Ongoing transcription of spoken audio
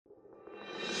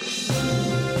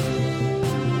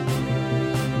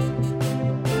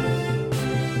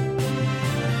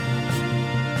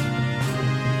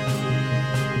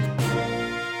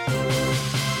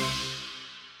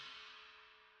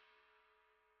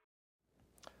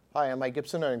Hi, I'm Mike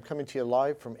Gibson. I'm coming to you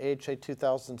live from AHA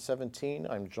 2017.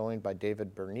 I'm joined by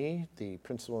David Bernie, the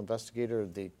principal investigator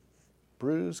of the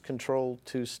Bruise Control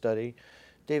 2 study.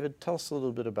 David, tell us a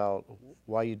little bit about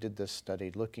why you did this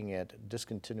study, looking at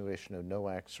discontinuation of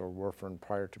NOACs or warfarin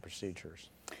prior to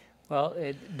procedures. Well,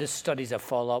 this study is a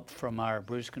follow-up from our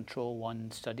Bruise Control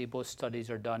 1 study. Both studies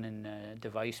are done in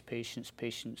device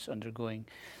patients undergoing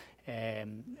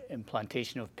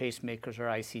implantation of pacemakers or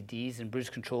ICDs. In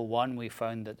Bruise Control 1, we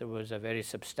found that there was a very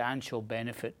substantial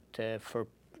benefit to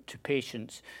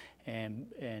patients and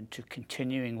to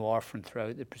continuing warfarin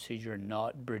throughout the procedure and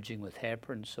not bridging with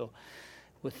heparin. So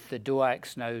with the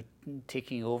DOACs now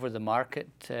taking over the market,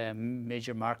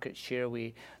 major market share,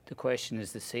 the question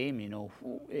is the same,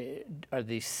 are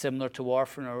they similar to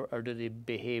warfarin or do they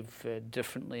behave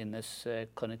differently in this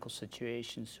clinical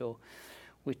situation? So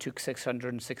we took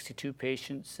 662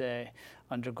 patients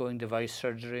undergoing device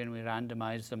surgery and we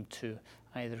randomized them to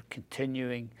either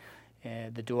continuing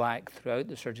the DOAC throughout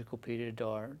the surgical period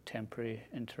or temporary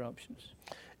interruptions.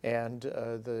 And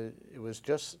it was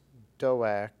just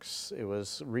DOACs, it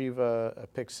was Riva,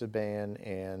 apixaban,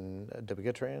 and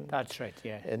dabigatran? That's right,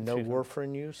 yeah. And no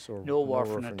warfarin use? Or no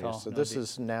warfarin at all. So this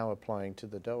is now applying to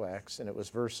the DOACs, and it was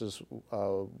versus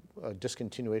a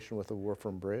discontinuation with a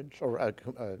warfarin bridge, or a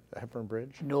heparin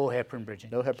bridge? No heparin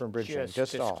bridging. No heparin bridging,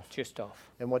 just off? Just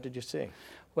off. And what did you see?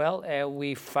 Well,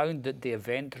 we found that the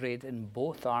event rate in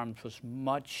both arms was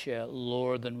much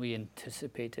lower than we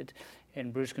anticipated.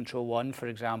 In Bruise Control 1, for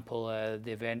example,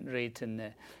 the event rate in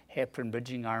the heparin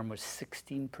bridging arm was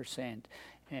 16%.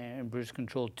 In Bruise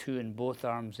Control 2, in both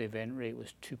arms, the event rate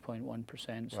was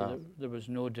 2.1%. So wow. There was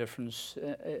no difference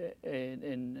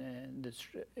in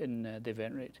the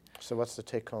event rate. So what's the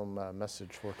take-home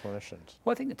message for clinicians?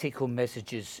 Well, I think the take-home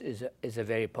message is a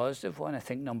very positive one. I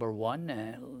think number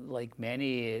one, like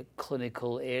many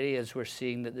clinical areas, we're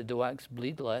seeing that the DOACs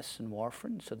bleed less than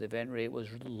warfarin, so the event rate was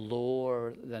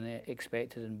lower than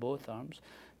expected in both arms.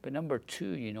 But number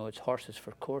two, it's horses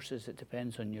for courses. It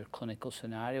depends on your clinical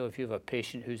scenario. If you have a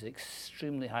patient who's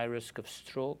extremely high risk of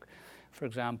stroke, for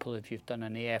example, if you've done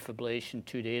an AF ablation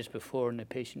 2 days before and the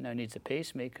patient now needs a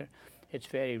pacemaker, it's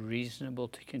very reasonable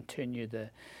to continue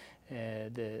the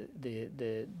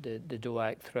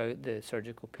DOAC throughout the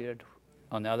surgical period.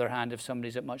 On the other hand, if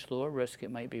somebody's at much lower risk, it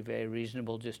might be very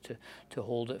reasonable just to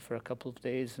hold it for a couple of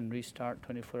days and restart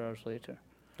 24 hours later.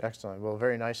 Excellent. Well,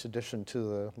 very nice addition to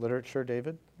the literature,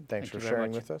 David. Thanks for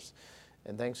sharing with us.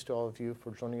 And thanks to all of you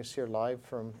for joining us here live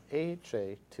from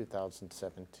AHA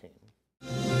 2017.